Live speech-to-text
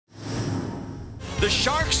The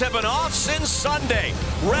Sharks have been off since Sunday,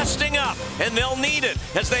 resting up, and they'll need it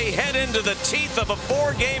as they head into the teeth of a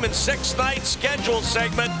 4-game and 6-night schedule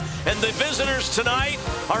segment. And the visitors tonight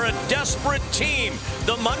are a desperate team,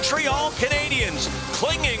 the Montreal Canadiens,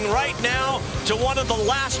 clinging right now to one of the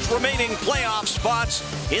last remaining playoff spots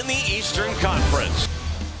in the Eastern Conference.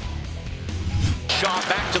 Shaw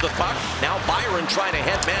back to the puck. Now Byron trying to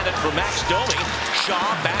headman it for Max Domi.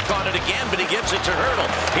 Shaw back on it again, but he gives it to Hertl.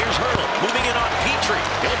 Here's Hertl moving it on Petrie.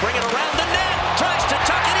 He'll bring it around the net. Tries to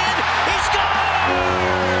tuck it in. He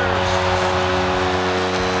scores!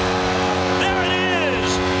 There it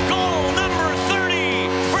is. Goal number 30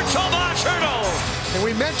 for Tomas Hertl. And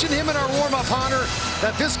we mentioned him in our warm-up, Hunter,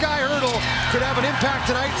 that this guy Hertl could have an impact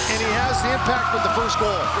tonight, and he has the impact with the first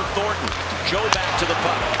goal. Thornton, Joe back to the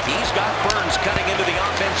puck. He's got Burns cutting into the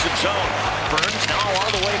offensive zone. Burns now all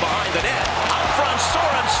the way behind the net. Out front,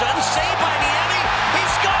 Sorensen, saved by Niemi. He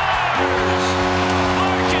scores!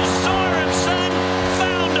 Marcus Sorensen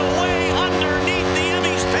found a way underneath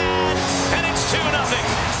Niemi's pad, and it's 2-0.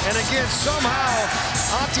 And again, somehow,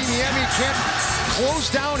 Niemi can't close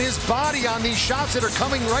down his body on these shots that are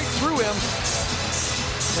coming right through him.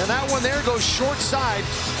 And that one there goes short side.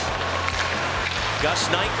 Gus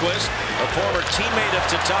Nyquist, a former teammate of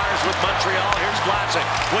Tatar's with Montreal. Here's Vlasic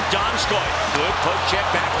with Donskoy. Good poke check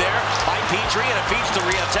back there by Petrie, and it feeds the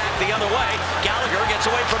re-attack the other way. Gallagher gets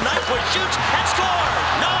away from Nyquist, shoots, and scores!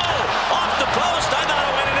 No! Off the post. I thought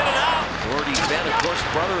it went in and out. Gordy Benn, of course,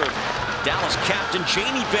 brother of Dallas captain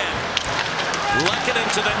Jamie Benn. Lekanen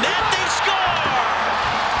to the net. They score!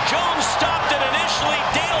 Jones stopped it initially.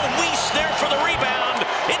 Dale Weiss there for the rebound.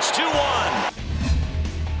 It's 2-1.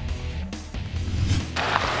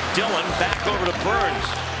 Dillon back over to Burns.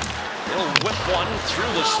 He'll whip one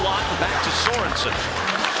through the slot and back to Sorensen.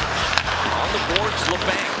 On the boards,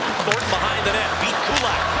 LeBanc. Thornton behind the net. Beat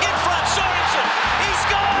Kulak. In front, Sorensen. He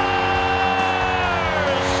scores!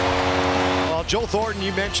 Well, Joe Thornton,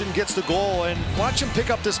 you mentioned, gets the goal, and watch him pick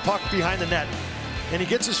up this puck behind the net. And he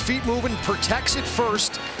gets his feet moving, protects it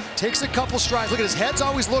first, takes a couple strides. Look at his head's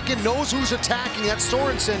always looking, knows who's attacking. That's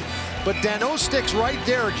Sorensen. But Danault sticks right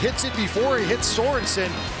there, hits it before he hits Sorensen,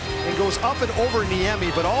 and goes up and over Niemi,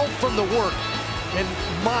 but all from the work and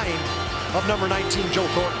mind of number 19, Joe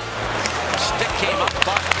Thornton. Stick came up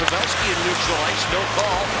by Pavelski in neutral ice, no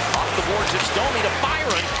call. Off the boards, it's Domi to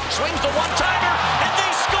Byron. Swings the one-timer, and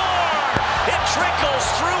they score! It trickles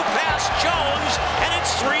through past Jones, and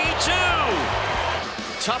it's 3-2.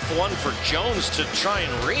 Tough one for Jones to try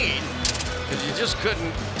and read, because you just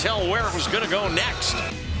couldn't tell where it was going to go next.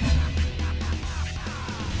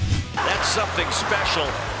 That's something special,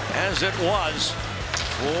 as it was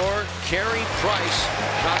for Carey Price.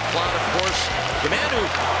 Shot clock, of course, the man who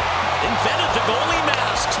invented the goalie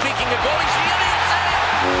mask. Speaking of goalies, the idiot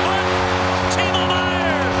save! But Timo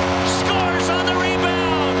Meier scores on the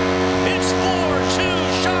rebound. It's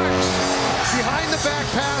 4-2 Sharks. Behind the back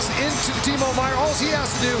pass into Timo Meier. All he has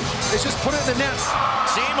to do is just put it in the net.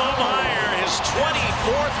 Timo Meier, his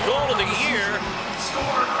 24th goal of the year.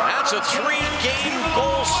 That's a 3-game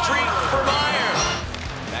goal streak for Meier.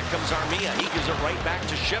 Back comes Armia. He gives it right back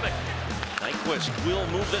to Shimmick. Nyquist will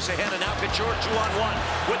move this ahead, and now Couture 2-on-1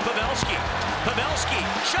 with Pavelski. Pavelski,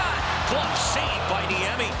 shot, glove saved by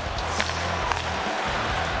Niemi.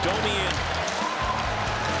 Domi in.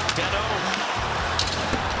 Danault.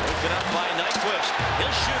 Broken up by Nyquist.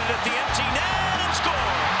 He'll shoot it at the empty net and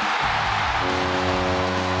score.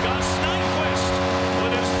 Gus Nyquist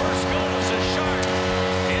with his first goal as a Shark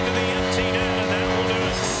into the empty net, and that will do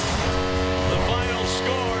it. The final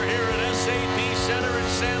score here at SAP Center in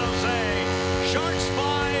San Jose. Sharks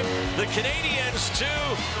 5, the Canadiens 2.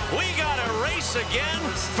 We got a race again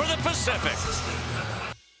for the Pacific.